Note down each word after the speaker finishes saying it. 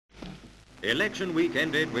Election week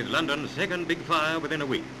ended with London's second big fire within a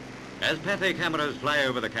week. As Pathé cameras fly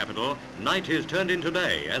over the capital, night is turned into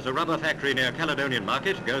day as a rubber factory near Caledonian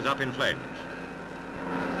Market goes up in flames.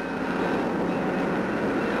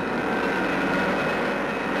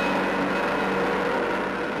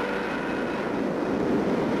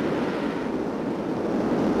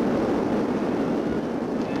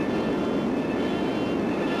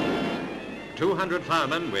 "200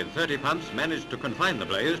 firemen with 30 pumps managed to confine the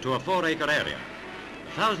blaze to a 4-acre area.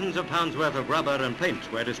 Thousands of pounds worth of rubber and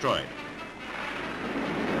paint were destroyed.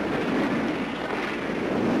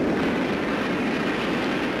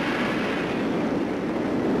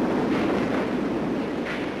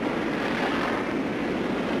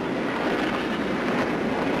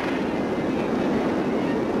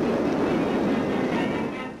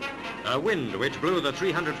 A wind which blew the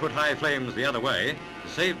 300-foot-high flames the other way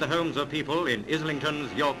saved the homes of people in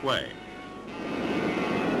Islington's York Way.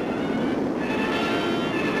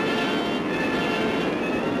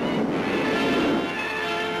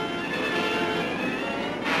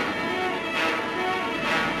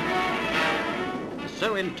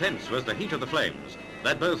 So intense was the heat of the flames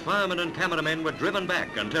that both firemen and cameramen were driven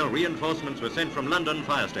back until reinforcements were sent from London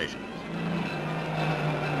fire stations.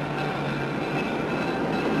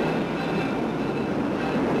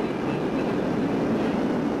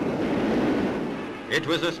 It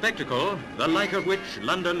was a spectacle the like of which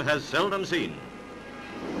London has seldom seen.